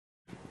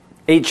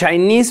A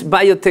Chinese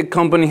biotech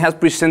company has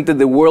presented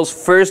the world's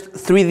first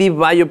 3D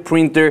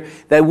bioprinter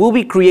that will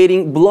be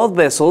creating blood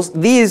vessels,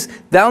 these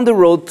down the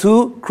road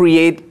to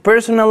create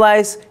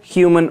personalized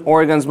human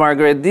organs,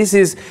 Margaret. This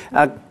is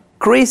a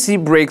crazy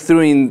breakthrough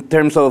in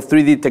terms of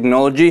 3D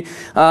technology.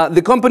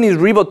 The company is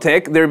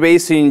Ribotech. They're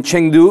based in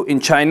Chengdu in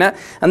China,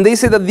 and they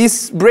say that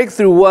this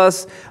breakthrough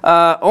was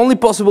only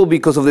possible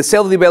because of the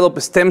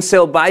self-developed stem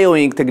cell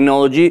bioink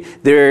technology,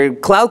 their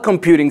cloud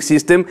computing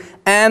system,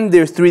 and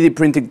their 3D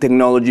printing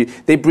technology.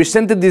 They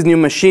presented this new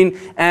machine,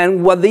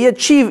 and what they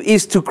achieve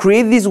is to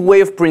create this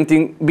way of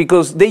printing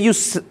because they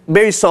use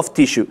very soft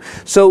tissue,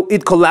 so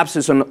it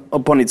collapses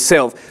upon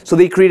itself. So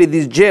they created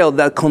this gel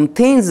that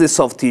contains the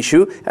soft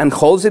tissue and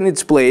holds it in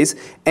its place,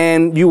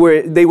 and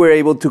they were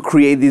able to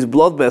create these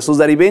blood vessels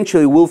that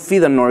eventually will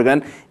feed an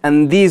organ,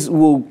 and these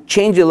will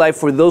change the life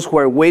for those who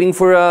are waiting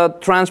for a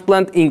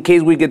transplant in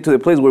case we get to the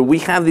place where we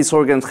have these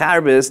organs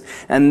harvested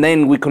and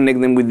then we connect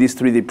them with this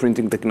 3D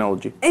printing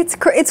technology.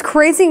 It's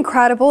crazy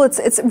incredible.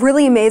 It's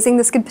really amazing.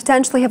 This could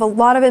potentially have a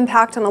lot of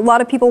impact on a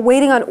lot of people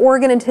waiting on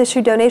organ and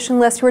tissue donation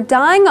lists who are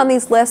dying on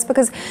these lists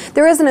because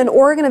there isn't an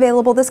organ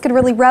available. This could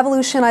really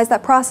revolutionize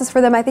that process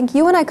for them. I think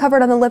you and I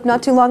covered on the lip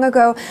not too long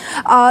ago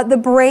the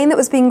brain that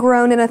was being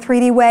grown in a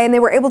 3D way, and they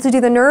were able to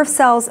do the nerve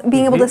cells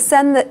being able to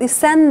send the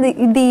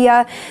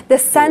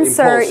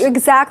sensor,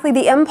 exactly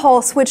the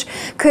impulse, which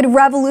could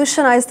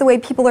revolutionize the way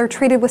people are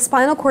treated with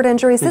spinal cord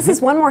injuries. This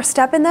is one more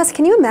step in this.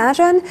 Can you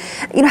imagine,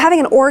 having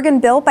an organ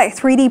built by a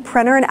 3D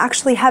printer and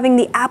actually having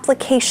the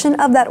application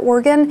of that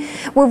organ?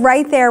 We're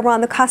right there. We're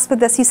on the cusp of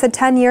this. You said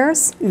 10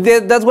 years?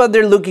 That's what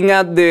they're looking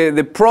at.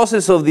 The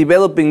process of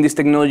developing this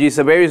technology is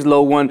a very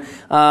slow one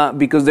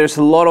because there's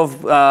a lot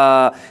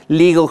of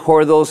legal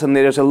hurdles and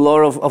there's a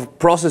lot of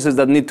processes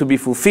that need to be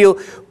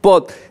fulfilled.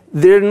 But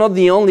they're not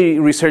the only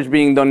research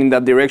being done in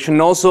that direction.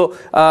 Also,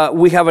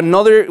 we have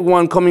another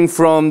one coming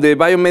from the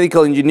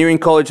Biomedical Engineering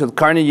College at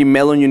Carnegie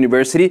Mellon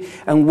University,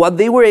 and what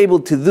they were able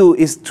to do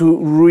is to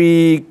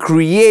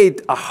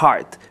recreate a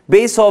heart.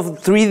 Based off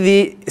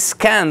 3D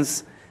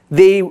scans,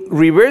 they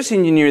reverse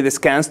engineer the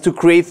scans to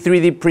create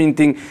 3D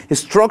printing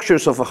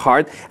structures of a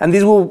heart, and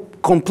this will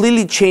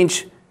completely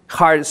change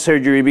heart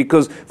surgery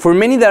because for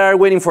many that are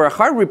waiting for a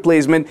heart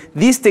replacement,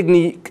 this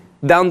technique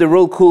down the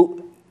road could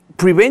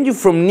prevent you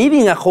from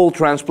needing a whole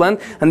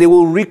transplant, and they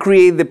will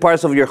recreate the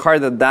parts of your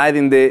heart that died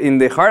in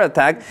the heart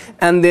attack,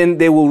 and then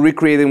they will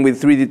recreate them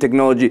with 3D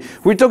technology.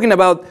 We're talking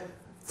about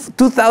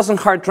 2,000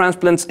 heart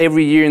transplants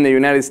every year in the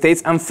United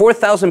States and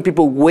 4,000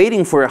 people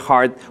waiting for a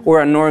heart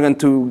or an organ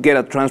to get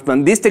a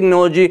transplant. This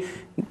technology,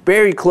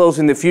 very close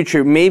in the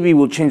future, maybe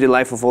will change the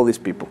life of all these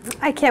people.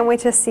 I can't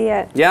wait to see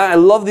it. Yeah, I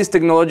love these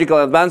technological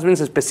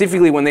advancements,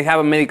 specifically when they have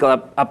a medical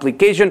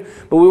application,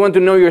 but we want to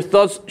know your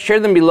thoughts. Share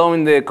them below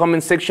in the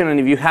comment section, and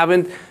if you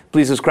haven't,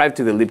 please subscribe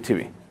to the Lip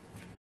TV.